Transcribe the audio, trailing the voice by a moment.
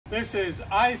This is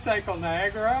I Cycle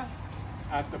Niagara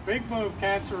at the Big Move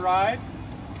Cancer Ride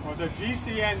for the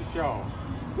GCN Show.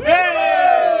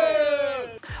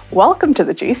 Yay! Welcome to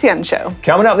the GCN Show.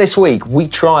 Coming up this week, we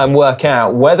try and work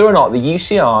out whether or not the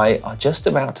UCI are just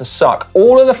about to suck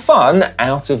all of the fun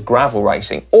out of gravel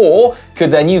racing, or could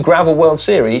their new Gravel World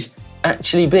Series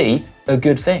actually be a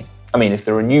good thing? I mean, if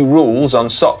there are new rules on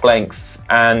sock length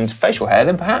and facial hair,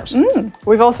 then perhaps.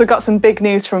 We've also got some big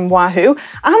news from Wahoo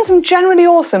and some generally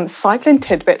awesome cycling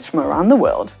tidbits from around the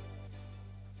world.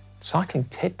 Cycling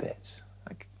tidbits?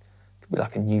 That could be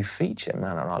like a new feature,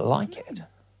 man, and I like it.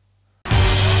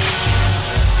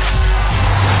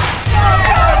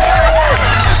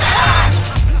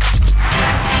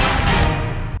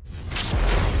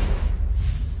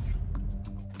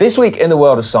 This week in the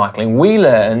world of cycling, we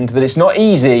learned that it's not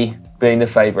easy being the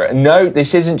favourite. And no,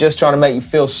 this isn't just trying to make you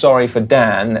feel sorry for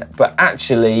Dan, but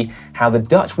actually how the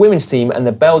Dutch women's team and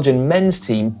the Belgian men's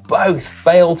team both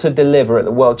failed to deliver at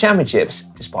the World Championships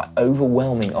despite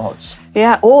overwhelming odds.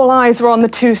 Yeah, all eyes were on the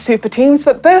two super teams,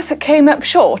 but both came up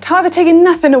short, however taking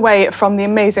nothing away from the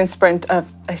amazing sprint of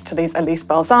Italy's Elise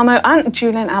Balsamo and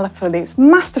Julian Alaphilippe's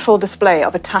masterful display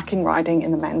of attacking riding in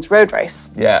the men's road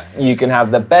race. Yeah, you can have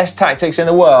the best tactics in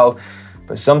the world,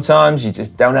 but sometimes you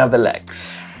just don't have the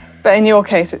legs. But in your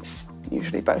case, it's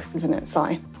usually both, isn't it,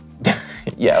 Si?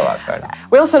 Yeah, all right, fair enough.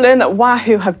 We also learned that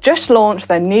Wahoo have just launched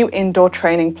their new indoor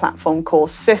training platform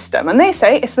course system, and they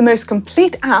say it's the most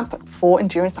complete app for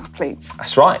endurance athletes.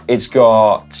 That's right. It's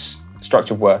got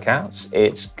structured workouts,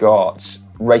 it's got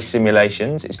race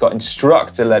simulations, it's got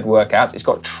instructor-led workouts, it's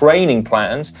got training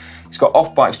plans, it's got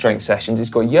off-bike strength sessions,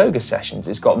 it's got yoga sessions,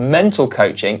 it's got mental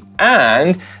coaching,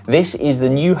 and this is the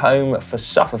new home for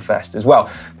Sufferfest as well,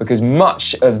 because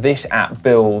much of this app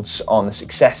builds on the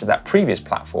success of that previous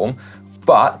platform,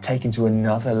 but taken to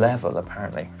another level,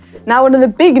 apparently. Now, one of the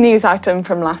big news items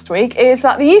from last week is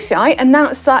that the UCI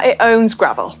announced that it owns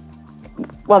gravel.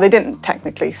 Well, they didn't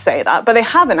technically say that, but they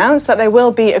have announced that there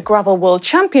will be a Gravel World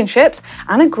Championships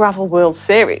and a Gravel World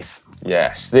Series.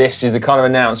 Yes, this is the kind of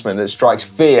announcement that strikes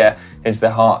fear into the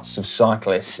hearts of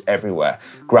cyclists everywhere.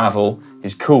 Gravel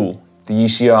is cool, the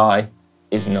UCI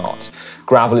is not.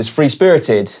 Gravel is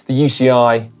free-spirited, the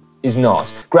UCI is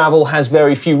not. Gravel has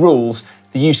very few rules,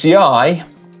 the UCI,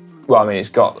 well, I mean, it's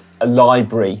got a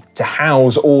library to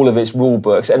house all of its rule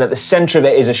books, and at the centre of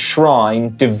it is a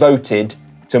shrine devoted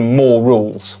to more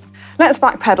rules. Let's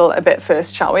backpedal a bit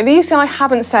first, shall we? The UCI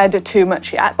haven't said too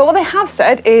much yet, but what they have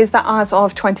said is that as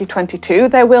of 2022,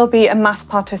 there will be a mass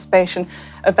participation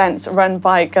events run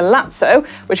by Galazzo,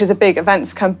 which is a big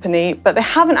events company, but they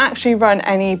haven't actually run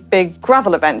any big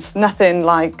gravel events, nothing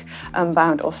like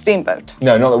Unbound or Steamboat.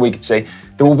 No, not that we could see.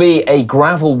 There will be a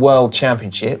Gravel World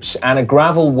Championships and a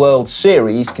Gravel World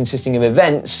Series consisting of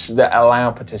events that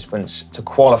allow participants to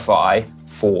qualify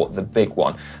for the big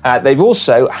one. They've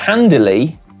also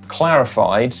handily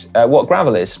clarified what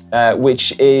gravel is,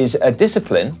 which is a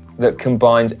discipline that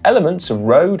combines elements of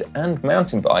road and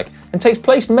mountain bike and takes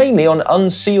place mainly on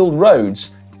unsealed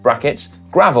roads, brackets,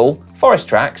 gravel, forest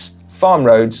tracks, farm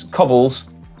roads, cobbles,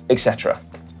 etc.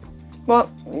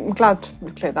 Well, I'm glad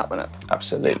we cleared that one up.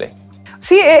 Absolutely.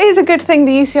 See, it is a good thing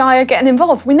the UCI are getting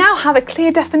involved. We now have a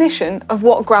clear definition of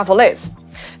what gravel is.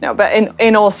 No, but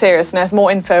in all seriousness,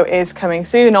 more info is coming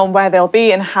soon on where they'll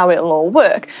be and how it'll all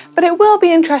work. But it will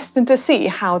be interesting to see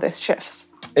how this shifts.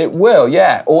 It will,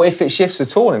 yeah, or if it shifts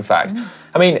at all, in fact.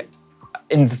 I mean,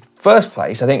 in the first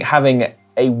place, I think having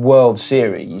a World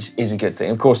Series is a good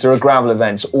thing. Of course, there are gravel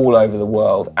events all over the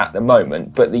world at the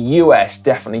moment, but the US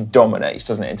definitely dominates,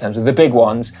 doesn't it, in terms of the big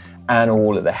ones and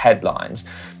all of the headlines.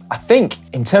 I think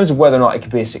in terms of whether or not it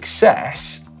could be a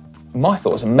success, my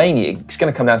thoughts are mainly it's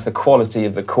going to come down to the quality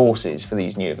of the courses for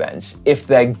these new events. If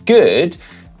they're good,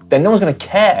 then no one's going to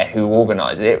care who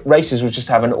organises it. Racers will just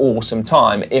have an awesome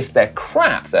time. If they're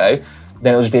crap, though,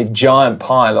 then it'll just be a giant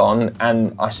pile-on,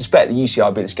 and I suspect the UCI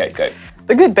will be the scapegoat.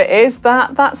 The good bit is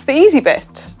that that's the easy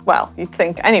bit. Well, you'd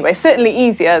think anyway, certainly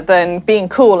easier than being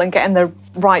cool and getting the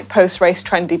right post-race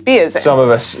trendy beers in. Some of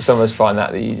us find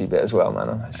that the easy bit as well,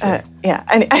 Manon. Yeah,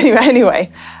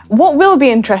 anyway, what will be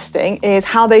interesting is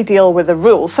how they deal with the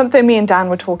rules, something me and Dan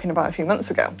were talking about a few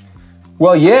months ago.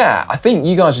 Well, yeah, I think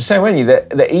you guys were saying, weren't you,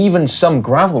 that even some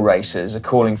gravel racers are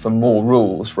calling for more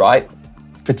rules, right?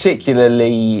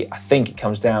 Particularly, I think it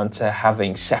comes down to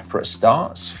having separate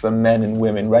starts for men and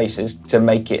women racers to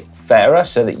make it fairer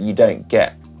so that you don't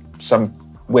get some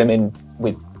women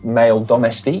with male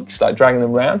domestiques, like dragging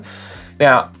them around.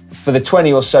 Now, for the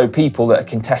 20 or so people that are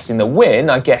contesting the win,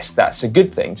 I guess that's a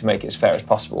good thing to make it as fair as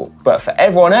possible. But for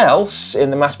everyone else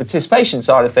in the mass participation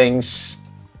side of things,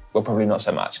 well, probably not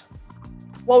so much.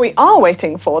 What we are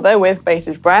waiting for, though, with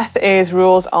bated breath, is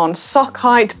rules on sock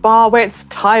height, bar width,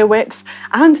 tyre width,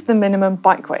 and the minimum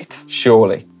bike weight.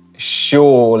 Surely,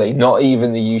 not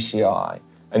even the UCI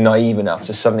are naive enough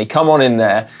to suddenly come on in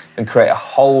there and create a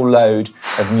whole load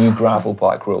of new gravel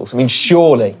bike rules. I mean,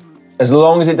 surely, as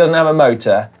long as it doesn't have a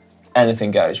motor,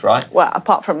 anything goes, right? Well,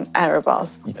 apart from aero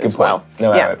bars as well.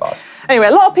 No aero bars. Anyway,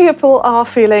 a lot of people are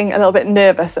feeling a little bit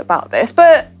nervous about this,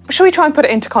 but should we try and put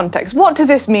it into context? What does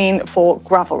this mean for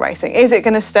gravel racing? Is it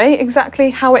going to stay exactly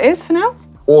how it is for now?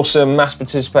 Awesome mass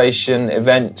participation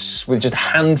events with just a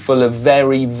handful of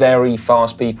very, very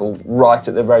fast people right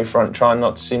at the very front, trying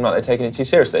not to seem like they're taking it too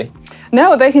seriously.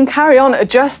 No, they can carry on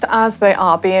just as they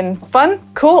are, being fun,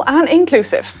 cool and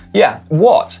inclusive. Yeah,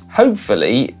 what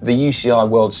hopefully the UCI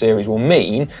World Series will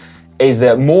mean is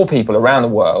that more people around the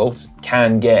world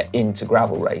can get into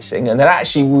gravel racing, and that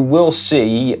actually we will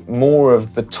see more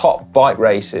of the top bike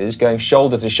racers going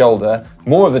shoulder to shoulder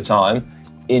more of the time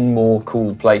in more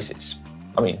cool places.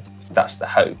 I mean, that's the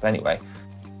hope anyway.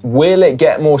 Will it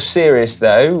get more serious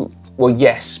though? Well,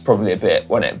 yes, probably a bit,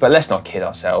 won't it? But let's not kid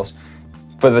ourselves.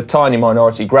 For the tiny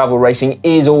minority, gravel racing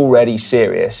is already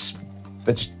serious.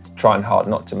 They're just trying hard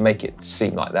not to make it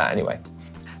seem like that anyway.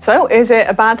 So, is it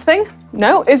a bad thing?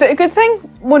 No. Is it a good thing?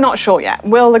 We're not sure yet.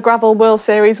 Will the Gravel World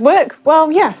Series work?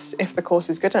 Well, yes, if the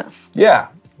course is good enough. Yeah,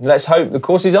 let's hope the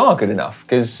courses are good enough,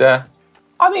 because I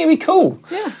think it'd be cool.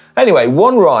 Yeah. Anyway,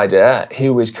 one rider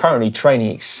who is currently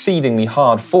training exceedingly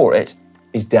hard for it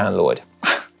is Dan Lloyd.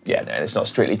 Yeah, no, that's not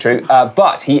strictly true.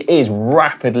 But he is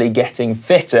rapidly getting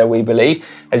fitter, we believe,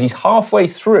 as he's halfway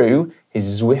through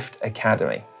his Zwift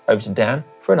Academy. Over to Dan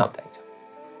for an update.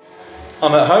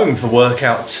 I'm at home for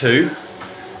workout 2.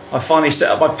 I finally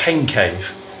set up my pain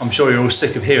cave. I'm sure you're all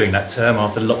sick of hearing that term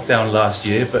after lockdown last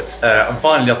year, but I'm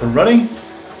finally up and running.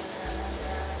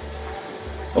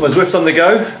 Got my Zwift on the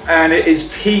go, and it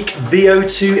is peak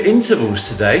VO2 intervals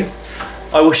today.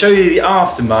 I will show you the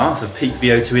aftermath of peak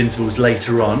VO2 intervals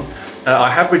later on. I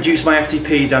have reduced my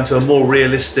FTP down to a more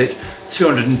realistic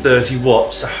 230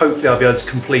 watts, so hopefully I'll be able to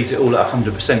complete it all at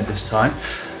 100% this time.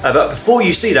 But before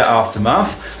you see that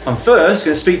aftermath, I'm first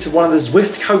going to speak to one of the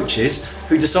Zwift coaches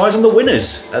who decides on the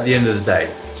winners at the end of the day.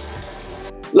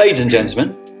 Ladies and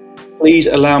gentlemen, please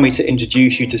allow me to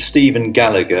introduce you to Stephen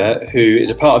Gallagher, who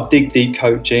is a part of Dig Deep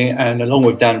Coaching, and along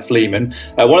with Dan Fleeman,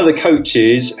 one of the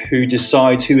coaches who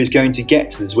decides who is going to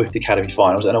get to the Zwift Academy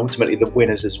finals and ultimately the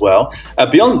winners as well.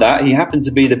 Beyond that, he happened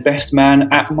to be the best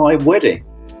man at my wedding.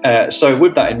 So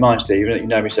with that in mind, Stephen, you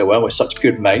know me so well, we're such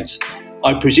good mates,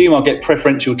 I presume I'll get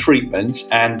preferential treatment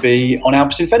and be on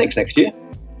Alpes in Phoenix next year.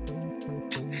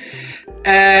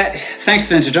 Thanks for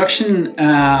the introduction.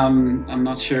 I'm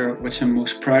not sure which I'm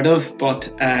most proud of, but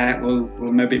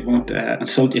we'll maybe won't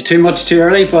insult you too much too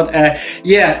early. But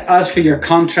yeah, as for your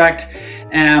contract,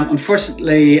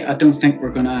 unfortunately, I don't think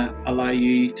we're going to allow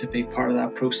you to be part of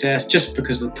that process just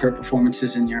because of the poor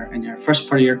performances in your first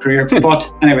part of your career. But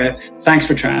anyway, thanks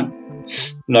for trying.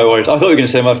 No worries. I thought you were going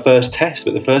to say my first test,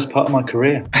 but the first part of my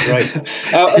career. Great.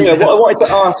 Anyway, what I wanted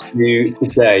to ask you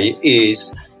today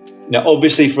is, now,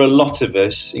 obviously for a lot of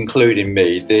us, including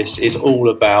me, this is all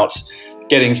about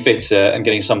getting fitter and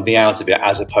getting something out of it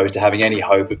as opposed to having any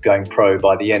hope of going pro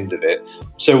by the end of it.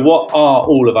 So what are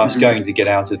all of us going to get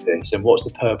out of this, and what's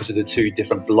the purpose of the 2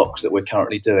 different blocks that we're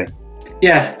currently doing?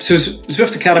 Yeah, so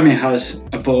Zwift Academy has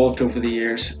evolved over the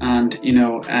years, and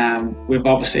we've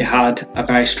obviously had a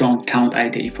very strong talent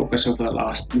ID focus over the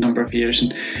last number of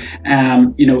years,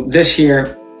 and this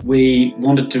year we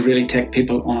wanted to really take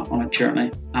people on a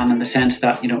journey, and in the sense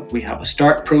that we have a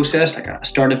start process, like a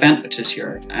start event, which is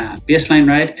your baseline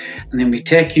ride, and then we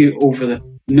take you over the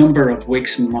number of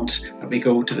weeks and months that we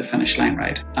go to the finish line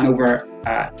ride, and over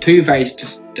 2 very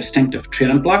distinctive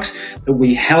training blocks that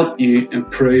we help you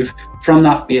improve from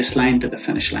that baseline to the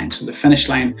finish line. So the finish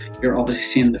line, you're obviously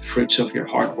seeing the fruits of your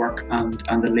hard work and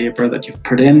the labour that you've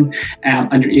put in,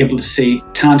 and you're able to see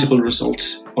tangible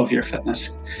results of your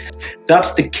fitness.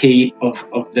 That's the key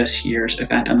of this year's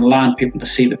event, and allowing people to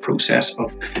see the process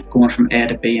of going from A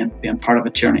to B and being part of a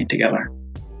journey together.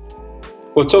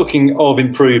 Well, talking of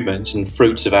improvements and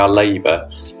fruits of our labour,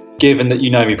 given that you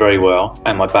know me very well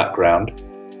and my background,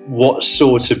 what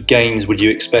sorts of gains would you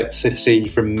expect to see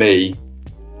from me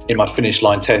in my finish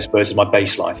line test versus my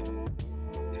baseline?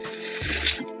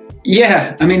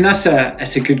 Yeah, I mean, that's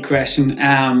a good question.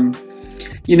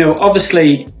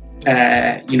 Obviously,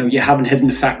 you haven't hidden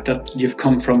the fact that you've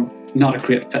come from not a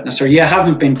great fitness, or you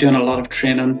haven't been doing a lot of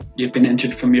training, you've been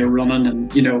injured from your running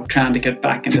and trying to get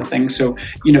back into things, so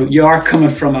you are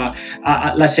coming from a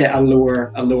let's say a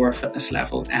lower fitness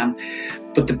level,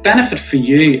 but the benefit for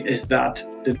you is that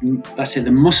let's say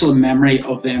the muscle memory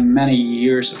of the many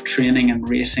years of training and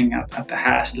racing at the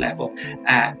highest level,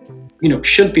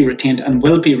 should be retained and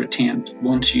will be retained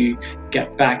once you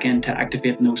get back into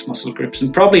activating those muscle groups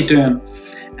and probably doing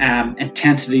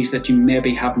intensities that you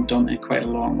maybe haven't done in quite a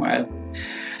long while.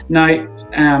 Now,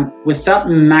 with that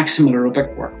maximal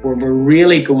aerobic work, where we're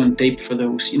really going deep for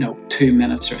those, 2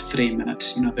 minutes or 3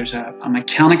 minutes, there's a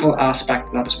mechanical aspect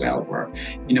of that as well, where,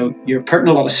 you're putting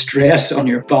a lot of stress on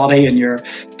your body and your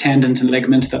tendons and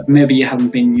ligaments that maybe you haven't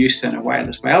been used to in a while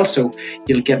as well. So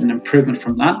you'll get an improvement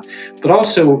from that. But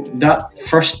also that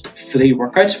first 3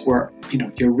 workouts where,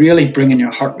 you're really bringing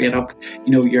your heart rate up,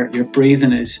 your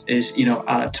breathing is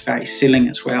at its very ceiling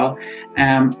as well.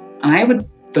 And I would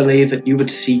believe that you would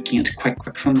see gains quite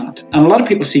quick from that. And a lot of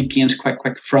people see gains quite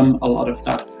quick from a lot of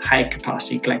that high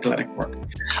capacity glycolytic work.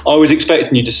 I was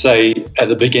expecting you to say at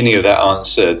the beginning of that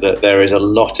answer that there is a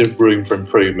lot of room for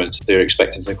improvement. So you're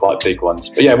expecting some quite big ones.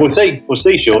 But yeah, we'll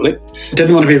see shortly.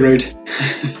 Didn't want to be rude.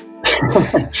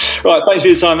 Right, thanks for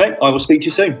your time, mate. I will speak to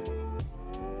you soon.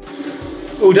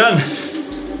 All done.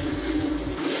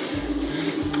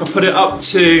 I put it up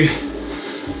to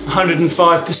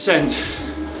 105%.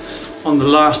 on the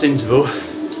last interval,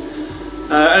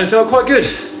 and it felt quite good.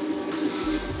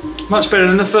 Much better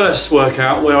than the first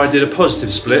workout where I did a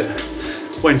positive split,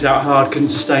 went out hard, couldn't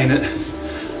sustain it.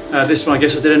 This one I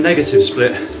guess I did a negative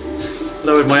split,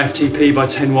 lowered my FTP by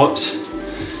 10 watts,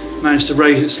 managed to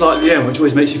raise it slightly at the end, which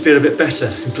always makes you feel a bit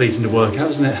better completing the workout,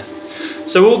 doesn't it?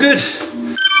 So all good,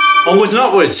 onwards and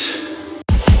upwards.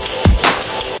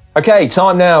 Okay,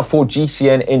 time now for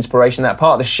GCN Inspiration, that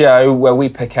part of the show where we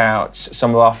pick out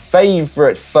some of our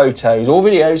favourite photos or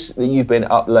videos that you've been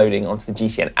uploading onto the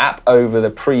GCN app over the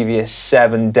previous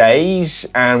 7 days,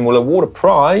 and we'll award a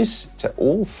prize to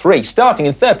all 3. Starting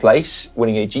in 3rd place,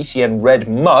 winning a GCN red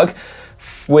mug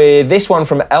with this one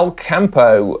from El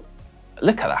Campo.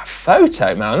 Look at that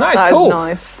photo, man. That is cool.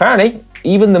 Nice. Apparently,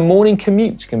 even the morning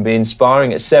commute can be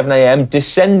inspiring at 7 a.m,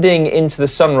 descending into the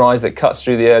sunrise that cuts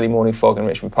through the early morning fog in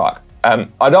Richmond Park.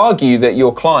 I'd argue that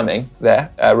you're climbing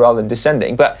there rather than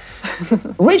descending, but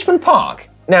Richmond Park.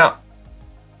 Now,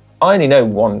 I only know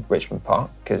one Richmond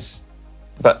Park,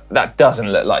 but that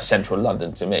doesn't look like central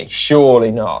London to me.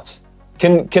 Surely not.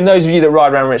 Can those of you that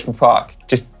ride around Richmond Park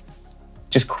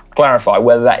just clarify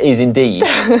whether that is indeed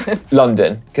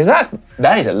London? Because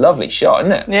that is a lovely shot,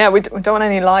 isn't it? Yeah, we don't want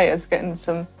any liars getting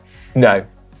some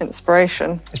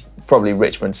inspiration. It's probably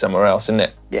Richmond somewhere else, isn't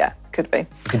it? Yeah, could be.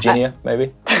 Virginia,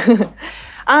 maybe?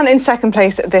 And in 2nd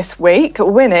place this week,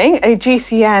 winning a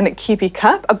GCN Keepy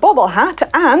Cup, a bobble hat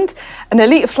and an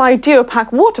Elite Fly Duo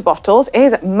Pack water bottles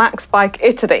is Max Bike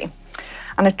Italy.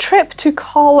 And a trip to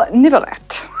Col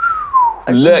Nivolet.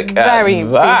 Look very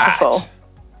at that. Beautiful.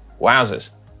 Wowzers.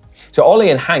 So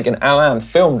Ollie and Hank and Alain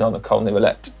filmed on the Col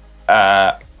Nivolet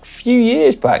a few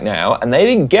years back now, and they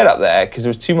didn't get up there because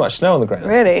there was too much snow on the ground.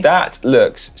 Really? That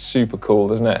looks super cool,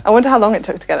 doesn't it? I wonder how long it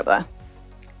took to get up there.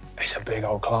 It's a big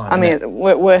old climb. I mean, it's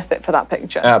worth it for that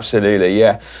picture. Absolutely,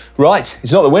 yeah. Right,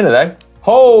 it's not the winner though.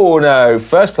 Oh no,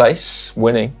 1st place,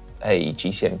 winning a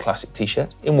GCN Classic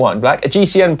t-shirt in white and black, a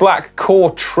GCN Black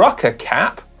Core Trucker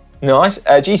cap, nice,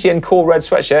 a GCN Core Red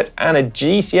sweatshirt, and a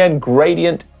GCN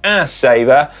Gradient Ass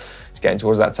Saver. It's getting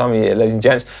towards that time of year, ladies and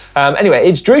gents. Anyway,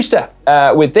 it's Drewster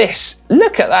with this.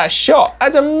 Look at that shot.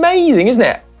 That's amazing, isn't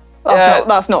it?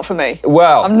 That's not for me.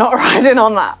 Well, I'm not riding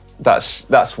on that.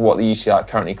 That's what the UCI are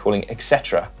currently calling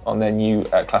etc. on their new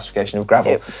classification of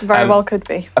gravel. It very well could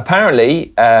be.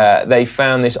 Apparently, they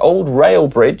found this old rail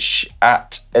bridge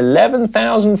at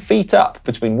 11,000 feet up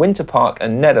between Winter Park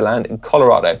and Nederland in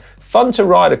Colorado. Fun to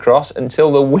ride across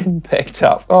until the wind picked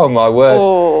up. Oh my word.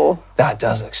 Oh. That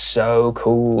does look so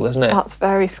cool, doesn't it? That's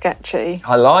very sketchy.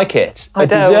 I like it. I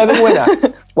don't. Deserving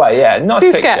winner. Well, yeah, nice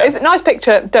picture. It's a nice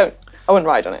picture. I wouldn't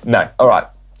ride on it. No, all right.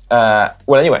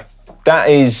 Well, anyway,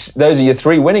 those are your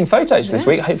 3 winning photos for this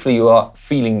week. Hopefully you are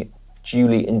feeling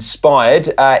duly inspired.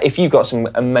 If you've got some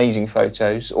amazing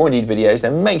photos or indeed videos,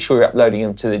 then make sure you're uploading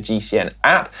them to the GCN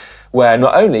app, where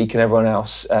not only can everyone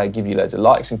else give you loads of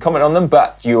likes and comment on them,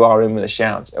 but you are in with a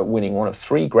shout at winning one of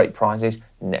 3 great prizes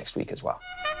next week as well.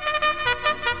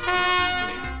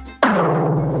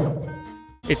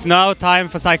 It's now time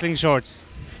for cycling shorts.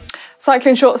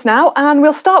 Cycling shorts now, and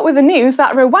we'll start with the news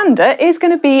that Rwanda is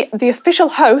going to be the official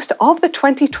host of the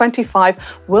 2025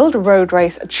 World Road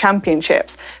Race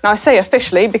Championships. Now, I say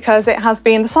officially because it has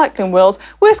been the cycling world's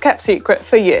worst kept secret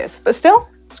for years, but still,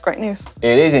 It's great news.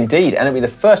 It is indeed, and it'll be the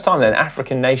first time that an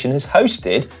African nation has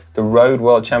hosted the Road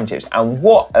World Championships. And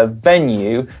what a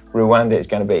venue Rwanda is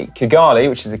going to be. Kigali,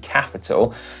 which is the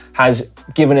capital, has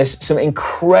given us some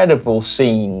incredible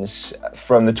scenes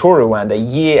from the Tour of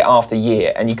Rwanda year after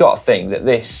year. And you've got to think that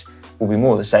this will be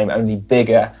more of the same, only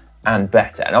bigger and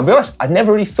better. And I'll be honest, I'd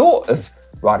never really thought of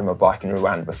riding my bike in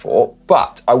Rwanda before,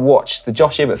 but I watched the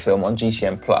Josh Ibbott film on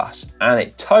GCN Plus and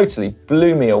it totally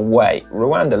blew me away.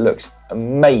 Rwanda looks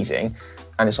amazing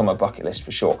and it's on my bucket list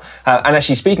for sure. And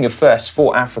actually, speaking of firsts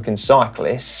for African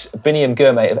cyclists, Biniam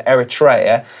Girmay of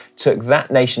Eritrea took that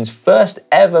nation's first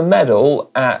ever medal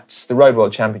at the Road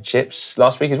World Championships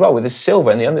last week as well, with a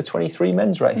silver in the under-23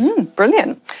 men's race.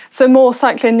 Brilliant. So more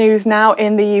cycling news now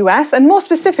in the US, and more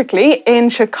specifically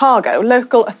in Chicago.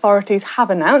 Local authorities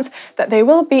have announced that they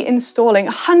will be installing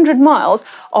 100 miles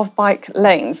of bike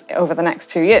lanes over the next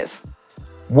 2 years.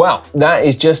 Well, that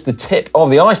is just the tip of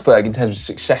the iceberg in terms of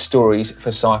success stories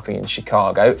for cycling in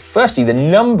Chicago. Firstly, the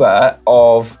number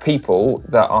of people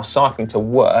that are cycling to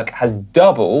work has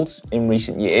doubled in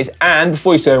recent years. And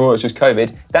before you say, well, it's just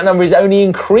COVID, that number is only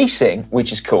increasing,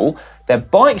 which is cool. Their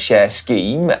bike share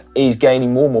scheme is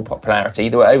gaining more and more popularity.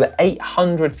 There were over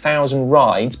 800,000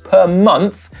 rides per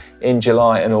month in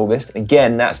July and August.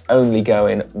 Again, that's only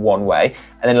going one way.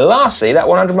 And then lastly, that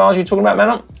 100 miles you were talking about,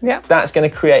 Manon? Yeah. That's going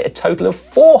to create a total of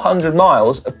 400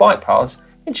 miles of bike paths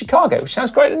in Chicago, which sounds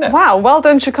great, doesn't it? Wow, well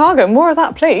done, Chicago. More of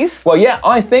that, please. Well, yeah,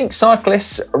 I think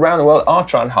cyclists around the world are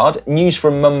trying hard. News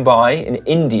from Mumbai in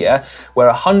India, where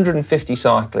 150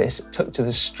 cyclists took to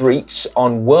the streets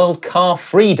on World Car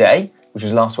Free Day, which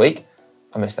was last week.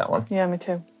 I missed that one. Yeah, me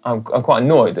too. I'm quite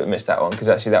annoyed that I missed that one, because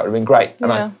actually that would have been great.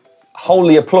 And Yeah. I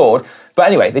wholly applaud. But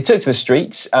anyway, they took to the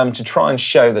streets to try and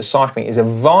show that cycling is a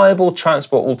viable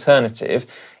transport alternative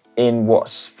in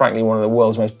what's frankly one of the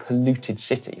world's most polluted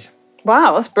cities.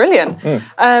 Wow, that's brilliant.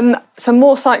 Some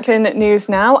more cycling news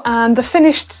now, and the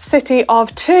Finnish city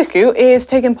of Turku is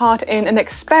taking part in an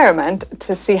experiment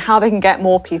to see how they can get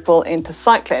more people into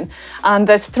cycling. And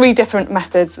there's 3 different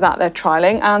methods that they're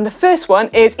trialling, and the first one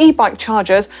is e-bike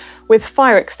chargers with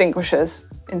fire extinguishers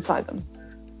inside them.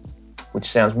 Which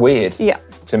sounds weird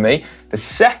to me. The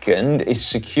second is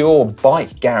secure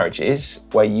bike garages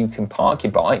where you can park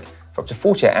your bike for up to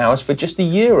 48 hours for just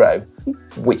 €1,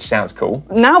 which sounds cool.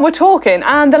 Now we're talking.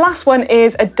 And the last one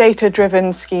is a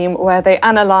data-driven scheme where they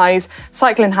analyse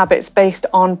cycling habits based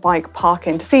on bike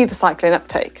parking to see the cycling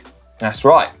uptake. That's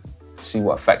right. See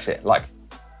what affects it, like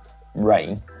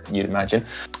rain, you'd imagine.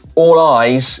 All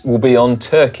eyes will be on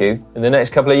Turku in the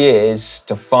next couple of years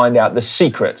to find out the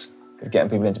secret of getting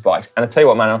people into bikes. And I tell you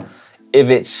what, Manon, if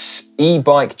it's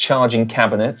e-bike charging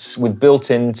cabinets with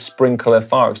built-in sprinkler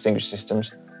fire extinguisher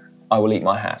systems, I will eat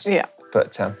my hat. Yeah.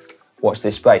 But watch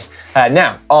this space.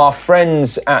 Now, our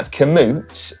friends at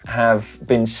Komoot have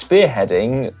been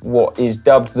spearheading what is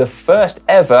dubbed the first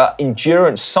ever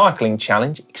endurance cycling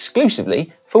challenge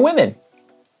exclusively for women.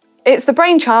 It's the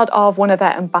brainchild of one of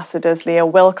their ambassadors, Leah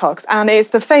Wilcox, and it's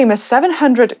the famous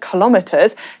 700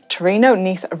 kilometres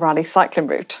Torino-Nice rally cycling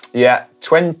route. Yeah,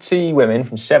 20 women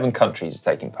from 7 countries are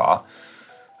taking part.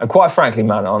 And quite frankly,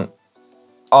 Manon,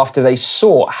 after they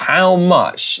saw how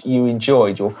much you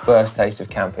enjoyed your first taste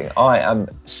of camping, I am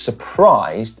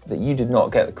surprised that you did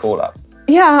not get the call up.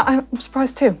 Yeah, I'm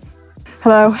surprised too.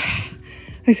 Hello,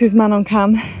 this is Man on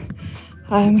Cam.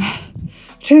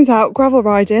 Turns out gravel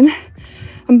riding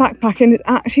and backpacking is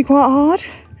actually quite hard.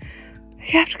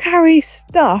 You have to carry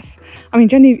stuff. I mean,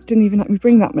 Jenny didn't even let me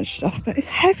bring that much stuff, but it's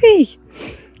heavy.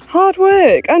 Hard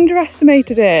work,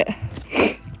 underestimated it.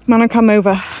 Man on Cam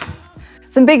over.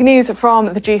 Some big news from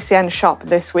the GCN shop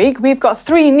this week. We've got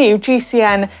 3 new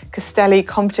GCN Castelli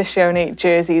Competizione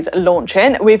jerseys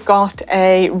launching. We've got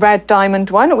a red diamond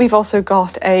one, we've also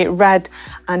got a red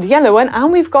and yellow one,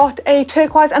 and we've got a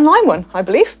turquoise and lime one, I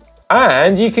believe.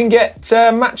 And you can get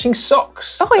matching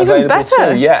socks. Oh, even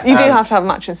better. Too. Yeah, you do have to have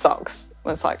matching socks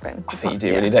when cycling. I think you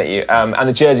do, really, don't you? And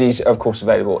the jerseys are, of course,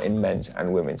 available in men's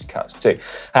and women's cuts too.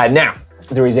 Now,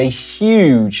 there is a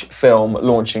huge film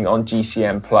launching on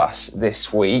GCN Plus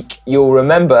this week. You'll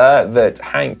remember that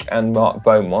Hank and Mark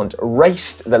Beaumont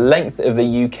raced the length of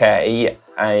the UK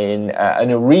in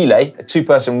a relay, a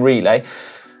 2-person relay.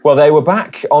 Well, they were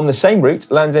back on the same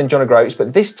route, Land's End, John O'Groats,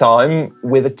 but this time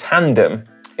with a tandem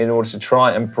in order to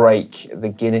try and break the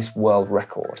Guinness World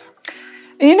Record.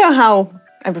 And you know how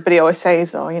everybody always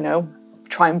says, oh, you know,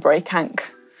 try and break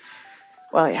Hank.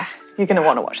 Well, yeah, you're going to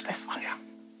want to watch this one.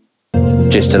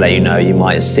 Just to let you know, you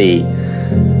might see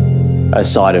a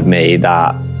side of me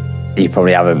that you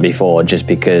probably haven't before, just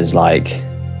because, like,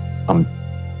 I'm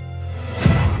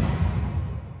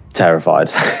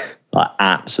terrified. Like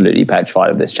absolutely petrified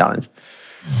of this challenge.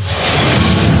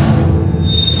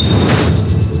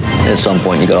 At some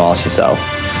point, you got to ask yourself,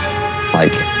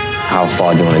 like, how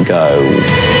far do you want to go,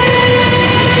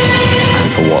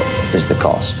 and for what is the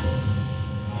cost?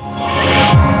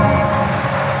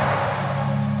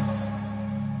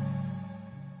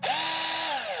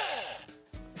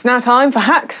 It's now time for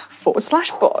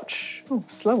hack/bodge. Oh,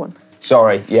 slow one.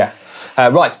 Sorry, yeah.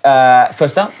 Right,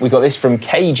 first up, we got this from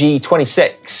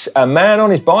KG26. A man on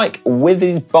his bike with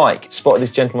his bike spotted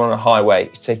this gentleman on a highway.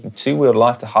 He's taking two-wheeled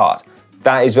life to heart.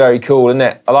 That is very cool, isn't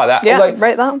it? I like that. Yeah,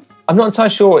 rate that. I'm not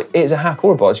entirely sure it's a hack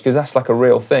or a bodge because that's like a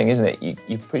real thing, isn't it?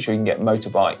 You're pretty sure you can get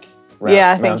motorbike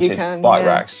yeah, I think you can, bike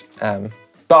racks. But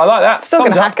I like that. Still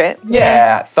going to hack it.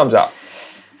 Yeah, thumbs up.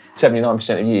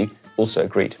 79% of you also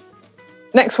agreed.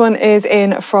 Next one is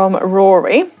in from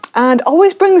Rory, and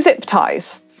always bring zip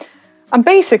ties. And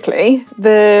basically,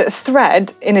 the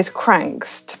thread in his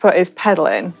cranks to put his pedal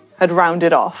in had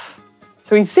rounded off.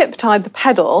 So he zip tied the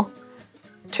pedal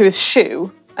to his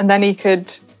shoe, and then he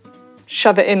could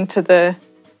shove it into the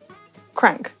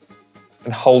crank.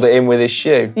 And hold it in with his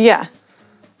shoe. Yeah.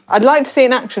 I'd like to see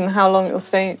in action how long it'll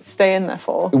stay in there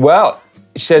for. Well,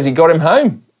 he says he got him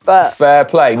home. But fair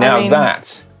play. Now I mean,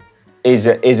 that is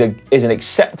an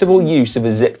acceptable use of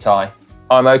a zip tie.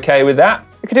 I'm okay with that.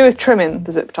 We could do with trimming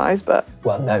the zip ties, but...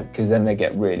 Well, no, because then they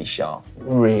get really sharp.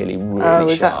 Really, really sharp. Oh,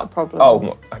 is that a problem? Oh,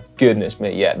 my goodness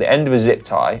me, yeah. The end of a zip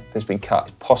tie that's been cut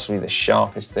is possibly the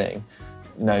sharpest thing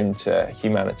known to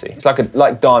humanity. It's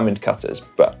like diamond cutters,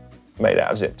 but made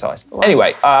out of zip ties. Wow.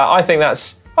 Anyway, I think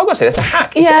that's... I've got to say, that's a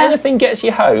hack. If anything gets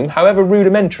you home, however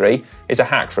rudimentary, it's a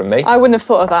hack from me. I wouldn't have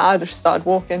thought of that. I'd have started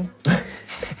walking.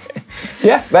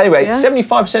 Yeah, but anyway,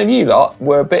 75% of you lot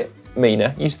were a bit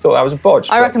meaner. You thought that was a bodge.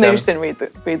 I reckon they just didn't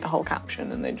read the whole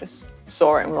caption and they just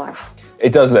saw it and were like...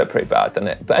 It does look pretty bad, doesn't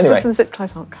it? But anyway, the zip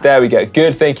ties aren't cut. There we go.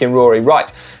 Good thinking, Rory.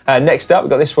 Right, next up, we've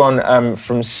got this one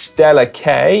from Stella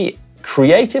K.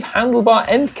 Creative handlebar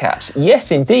end caps.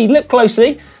 Yes, indeed. Look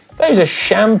closely. Those are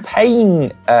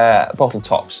champagne bottle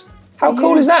tops. How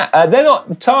cool is that? They're not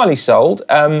entirely sold.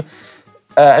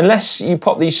 Unless you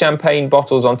pop these champagne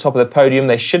bottles on top of the podium,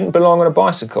 they shouldn't belong on a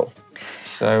bicycle.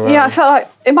 So yeah, I felt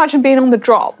like, imagine being on the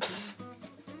drops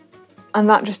and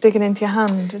that just digging into your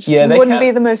hand. It just wouldn't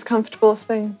be the most comfortablest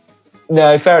thing.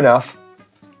 No, fair enough.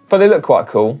 But they look quite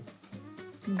cool.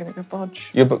 I'm going to go bodge.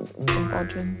 I'm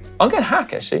bodging. I'm going to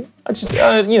hack, actually. I just,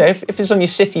 you know, if it's on your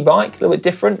city bike, a little bit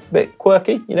different, a bit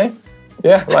quirky, you know?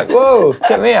 Yeah, like, whoa,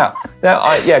 check me out. No,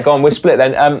 yeah, go on, we're split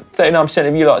then. 39%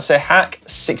 of you lot say hack,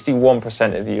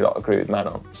 61% of you lot agree with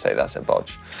Manon, say that's a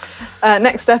bodge.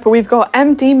 Next up, we've got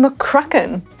MD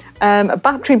McCracken. A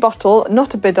battery bottle,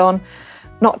 not a bidon,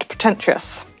 not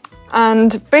pretentious.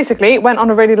 And basically went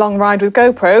on a really long ride with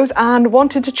GoPros and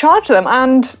wanted to charge them,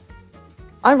 and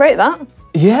I rate that.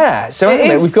 Yeah, so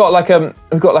anyway, we've got like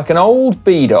an old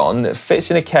bidon that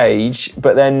fits in a cage,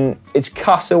 but then it's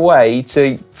cut away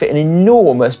to fit an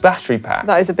enormous battery pack.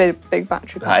 That is a big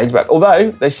battery pack. That is big.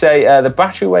 Although they say the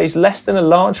battery weighs less than a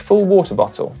large full water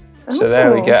bottle. So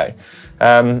there we go.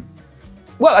 Well,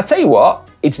 I tell you what,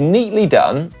 it's neatly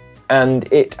done,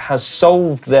 and it has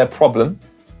solved their problem,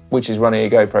 which is running a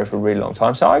GoPro for a really long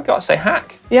time. So I've got to say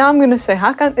hack. Yeah, I'm going to say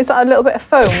hack. Is that a little bit of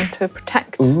foam to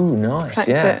protect? Ooh, nice,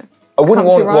 yeah. I wouldn't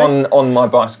want one on my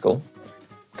bicycle.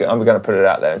 I'm going to put it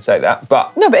out there and say that.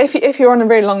 But no, but if you're on a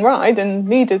really long ride and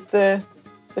needed the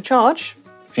charge.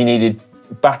 If you needed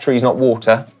batteries, not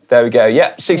water, there we go.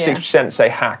 Yep, 66% say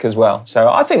hack as well. So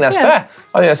I think that's fair.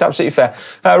 I think that's absolutely fair.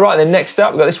 Right, then next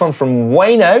up, we've got this one from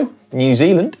Wayno, New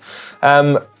Zealand.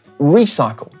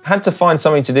 Recycle. Had to find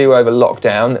something to do over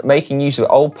lockdown, making use of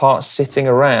old parts sitting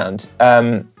around.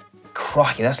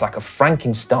 Crikey, that's like a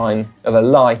Frankenstein of a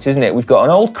light, isn't it? We've got an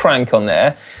old crank on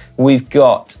there. We've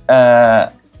got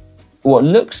what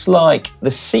looks like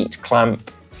the seat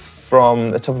clamp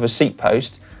from the top of a seat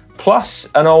post, plus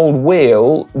an old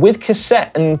wheel with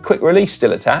cassette and quick release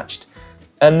still attached,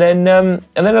 and then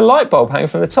a light bulb hanging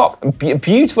from the top.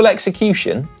 Beautiful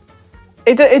execution.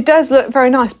 It does look very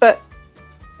nice, but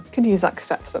could use that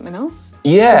cassette for something else.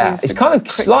 Yeah, it's kind of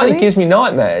slightly gives me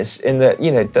nightmares in that, you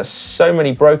know, there's so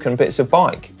many broken bits of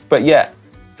bike, but yet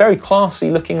very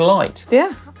classy looking light.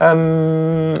 Yeah. What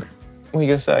are you going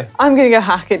to say? I'm going to go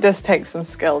hack. It does take some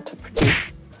skill to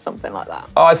produce something like that.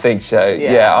 I think so.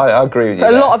 Yeah, I agree with you.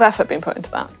 A lot of effort being put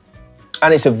into that.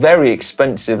 And it's a very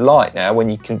expensive light now when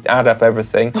you can add up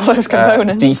everything. All those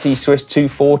components. DT Swiss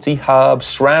 240 hub,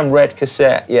 SRAM red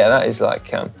cassette. Yeah, that is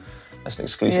like that's an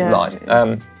exclusive light.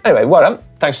 Anyway, well done.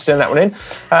 Thanks for sending that one in.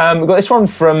 We've got this one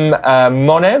from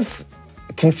Monev.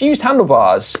 confused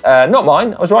handlebars. Not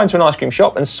mine. I was riding to an ice cream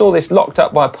shop and saw this locked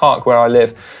up by a park where I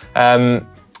live.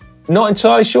 Not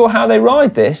entirely sure how they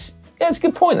ride this. Yeah, it's a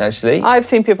good point, actually. I've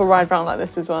seen people ride around like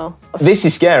this as well. This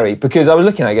is scary because I was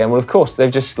looking at it again. Well, of course,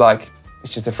 they've just like,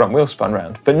 it's just the front wheel spun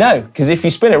round. But no, because if you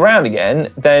spin it round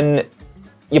again, then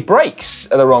your brakes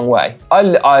are the wrong way.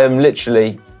 I am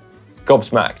literally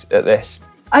gobsmacked at this.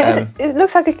 It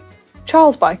looks like a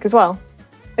child's bike as well.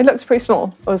 It looks pretty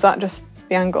small, or is that just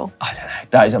the angle? I don't know.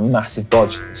 That is a massive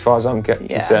bodge, as far as I'm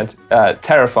concerned.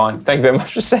 Terrifying. Thank you very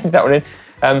much for sending that one in.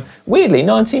 Weirdly,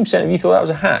 19% of you thought that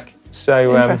was a hack.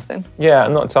 So interesting. Yeah,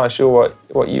 I'm not entirely sure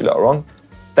what you lot are on.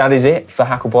 That is it for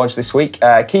Hackle Bodge this week.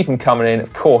 Keep them coming in.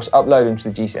 Of course, upload them to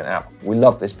the GCN app. We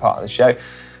love this part of the show.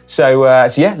 So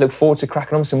yeah, look forward to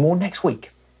cracking on with some more next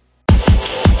week.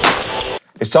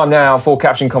 It's time now for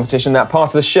Caption Competition, that part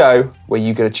of the show where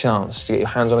you get a chance to get your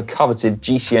hands on a coveted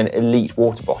GCN Elite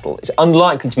water bottle. It's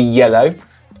unlikely to be yellow.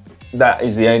 That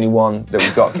is the only one that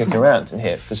we've got kicking around in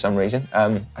here for some reason.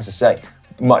 As I say,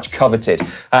 much coveted.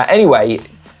 Anyway,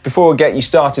 before we get you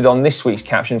started on this week's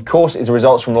caption, of course, is the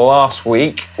results from last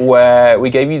week where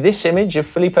we gave you this image of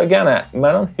Filippo Ganna.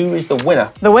 Manon, who is the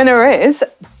winner? The winner is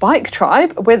Bike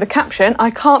Tribe with the caption,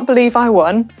 "I can't believe I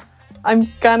won.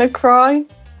 I'm gonna cry."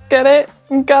 Get it?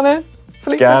 I'm gonna.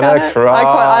 Filippo Ganna cry.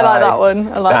 I like that one.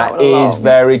 I like that one a lot. That is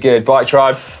very good. Bike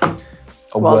Tribe,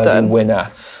 a Well worthy done. winner.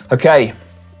 Okay,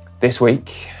 this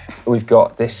week we've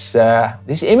got this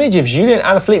this image of Julien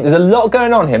Alaphilippe. There's a lot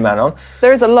going on here, Manon.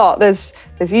 There is a lot. There's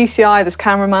UCI, there's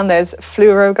cameraman, there's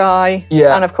fluoro guy,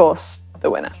 and of course the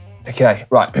winner. Okay,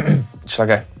 right. Shall I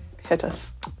go? Hit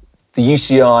us. The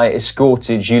UCI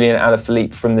escorted Julien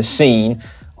Alaphilippe from the scene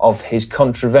of his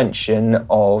contravention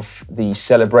of the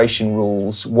celebration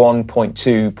rules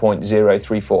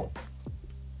 1.2.034.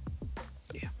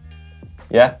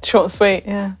 Yeah? Short and sweet,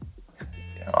 yeah.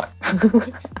 Yeah, right.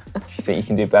 If you think you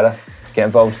can do better, get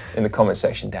involved in the comment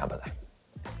section down below.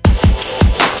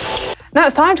 Now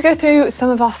it's time to go through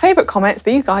some of our favourite comments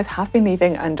that you guys have been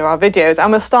leaving under our videos.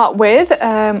 And we'll start with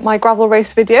my gravel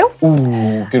race video.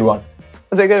 Ooh, good one.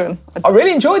 Was it a good one? I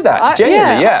really enjoyed that,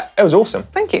 genuinely, yeah. It was awesome.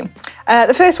 Thank you.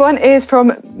 The first one is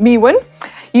from Miwin.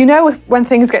 You know when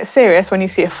things get serious when you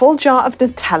see a full jar of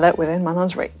Nutella within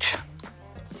Manon's reach.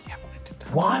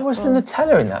 Why was the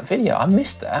Nutella in that video? I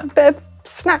missed that. A bit of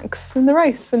snacks in the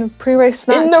race, and a pre-race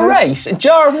snack. In the race? A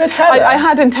jar of Nutella? I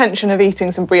had intention of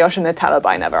eating some brioche and Nutella, but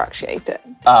I never actually ate it.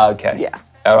 Okay. Yeah.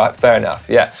 All right, fair enough,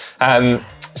 yeah.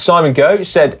 Simon Go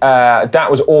said, that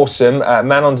was awesome.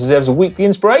 Manon deserves a weekly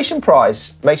inspiration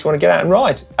prize. Makes me want to get out and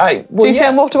ride. Hey, well,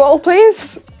 GCN water bottle,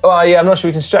 please. Well, yeah, I'm not sure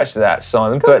we can stretch to that,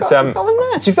 Simon. But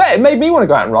to be fair, it made me want to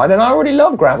go out and ride, and I already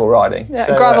love gravel riding. Yeah,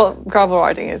 so, gravel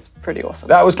riding is pretty awesome.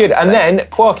 That was good. And then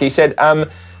Quarky said,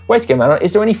 wait again, Manon,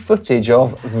 is there any footage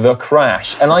of the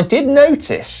crash? And I did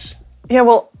notice. Yeah,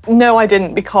 well, no, I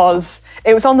didn't, because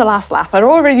it was on the last lap. I'd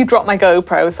already dropped my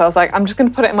GoPro, so I was like, I'm just going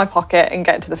to put it in my pocket and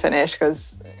get to the finish,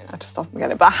 because I just stop and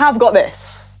get it. But I have got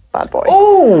this bad boy.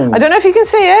 Oh! I don't know if you can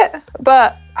see it,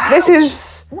 but this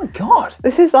is... Oh my God.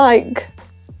 This is like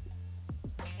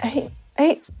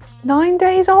 9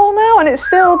 days old now, and it's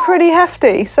still pretty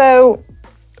hefty. So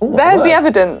there's the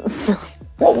evidence.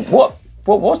 What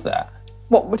was that?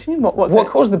 What do you mean? What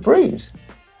caused the bruise?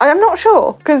 I'm not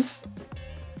sure, because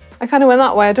I kind of went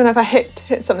that way. I don't know if I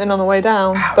hit something on the way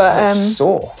down. Wow, but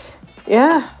sore.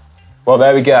 Yeah. Well,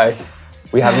 there we go.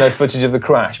 We have no footage of the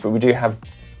crash, but we do have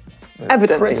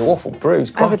evidence. Pretty awful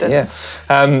bruise. Evidence.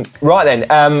 Yeah. Right then.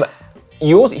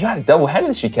 You had a double header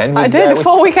this weekend. I did, a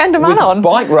full weekend of Manon.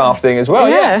 Bike rafting as well,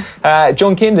 yeah.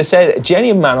 John Kinder said,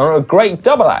 Jenny and Manon are a great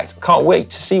double act. Can't wait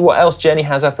to see what else Jenny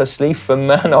has up her sleeve for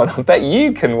Manon. I bet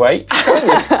you can wait, can't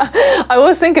you? I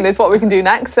was thinking it's what we can do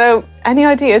next, so any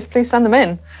ideas, please send them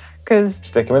in.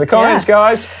 Stick them in the comments,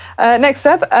 guys. Next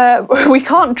up, we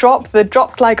can't drop the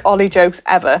dropped like Ollie jokes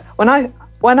ever.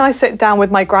 When I sit down with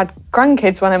my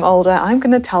grandkids when I'm older, I'm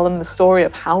going to tell them the story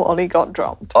of how Ollie got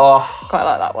dropped. Oh, quite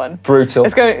like that one. Brutal.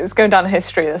 It's going down in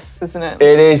history, this, isn't it?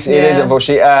 It is,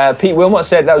 unfortunately. Pete Wilmot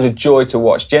said that was a joy to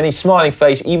watch. Jenny's smiling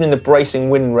face, even in the bracing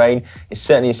wind and rain, is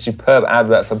certainly a superb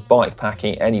advert for bike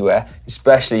packing anywhere,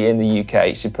 especially in the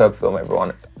UK. Superb film,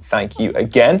 everyone. Thank you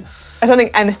again. I don't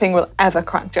think anything will ever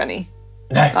crack Jenny.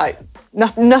 No. Like,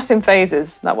 nothing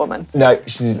phases that woman. No,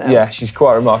 she's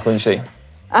quite remarkable, isn't she?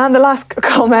 And the last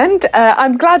comment,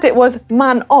 I'm glad it was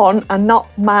man on and not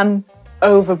man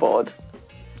overboard.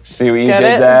 See what you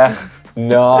did there?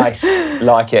 Nice,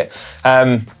 like it.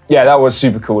 Yeah, that was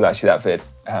super cool, actually, that vid.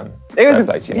 It was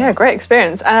a great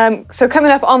experience. So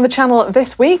coming up on the channel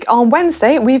this week, on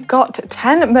Wednesday, we've got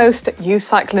 10 most used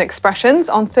cycling expressions.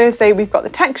 On Thursday, we've got the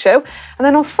tech show. And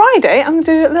then on Friday, I'm going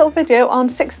to do a little video on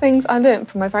 6 things I learned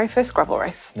from my very first gravel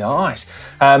race. Nice.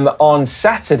 On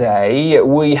Saturday,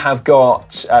 we have got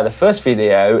the first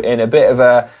video in a bit of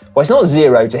a, well, it's not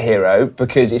zero to hero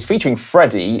because it's featuring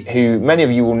Freddie, who many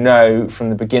of you will know from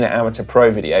the beginner amateur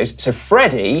pro videos. So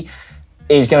Freddie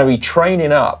is going to be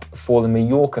training up for the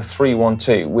Mallorca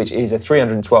 312, which is a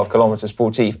 312 kilometre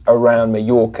sportive around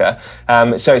Mallorca.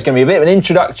 So it's going to be a bit of an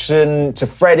introduction to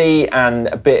Freddie and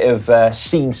a bit of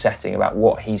scene setting about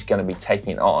what he's going to be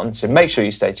taking on. So make sure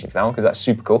you stay tuned for that one because that's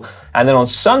super cool. And then on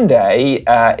Sunday,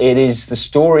 it is the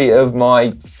story of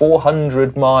my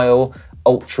 400-mile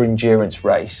ultra endurance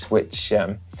race, which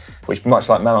much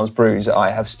like Manon's bruise, I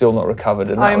have still not recovered,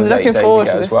 and that was 8 days ago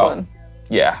as well. One.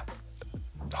 Yeah.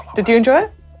 Did you enjoy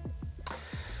it?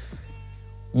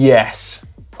 Yes.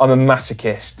 I'm a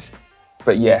masochist,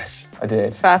 but yes, I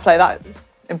did. Fair play, that's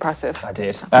impressive. I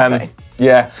did.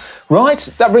 Yeah. Right,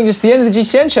 that brings us to the end of the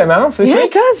GCN show, Manon, for this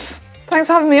week. Yeah, it does. Thanks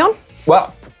for having me on.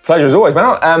 Well, pleasure as always,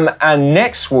 Manon. And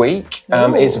next week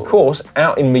is, of course,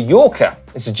 out in Mallorca.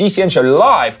 It's a GCN show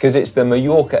live because it's the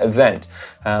Mallorca event,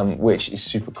 which is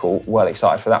super cool. Well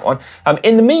excited for that one.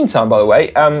 In the meantime, by the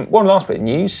way, one last bit of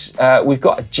news. We've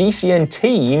got a GCN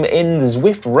team in the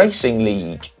Zwift Racing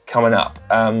League coming up.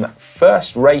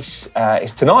 First race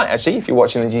is tonight, actually, if you're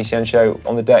watching the GCN show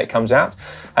on the day it comes out.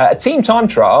 A team time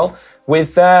trial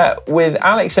with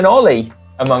Alex and Ollie,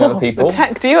 among other people. The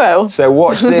tech duo. So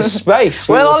watch this space.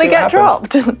 Will Ollie get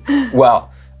dropped?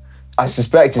 Well, I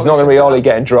suspect it's not going to be Ollie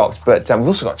getting dropped, but we've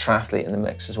also got triathlete in the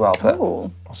mix as well, but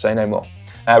I'll say no more.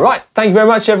 Right, thank you very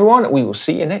much, everyone. We will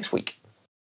see you next week.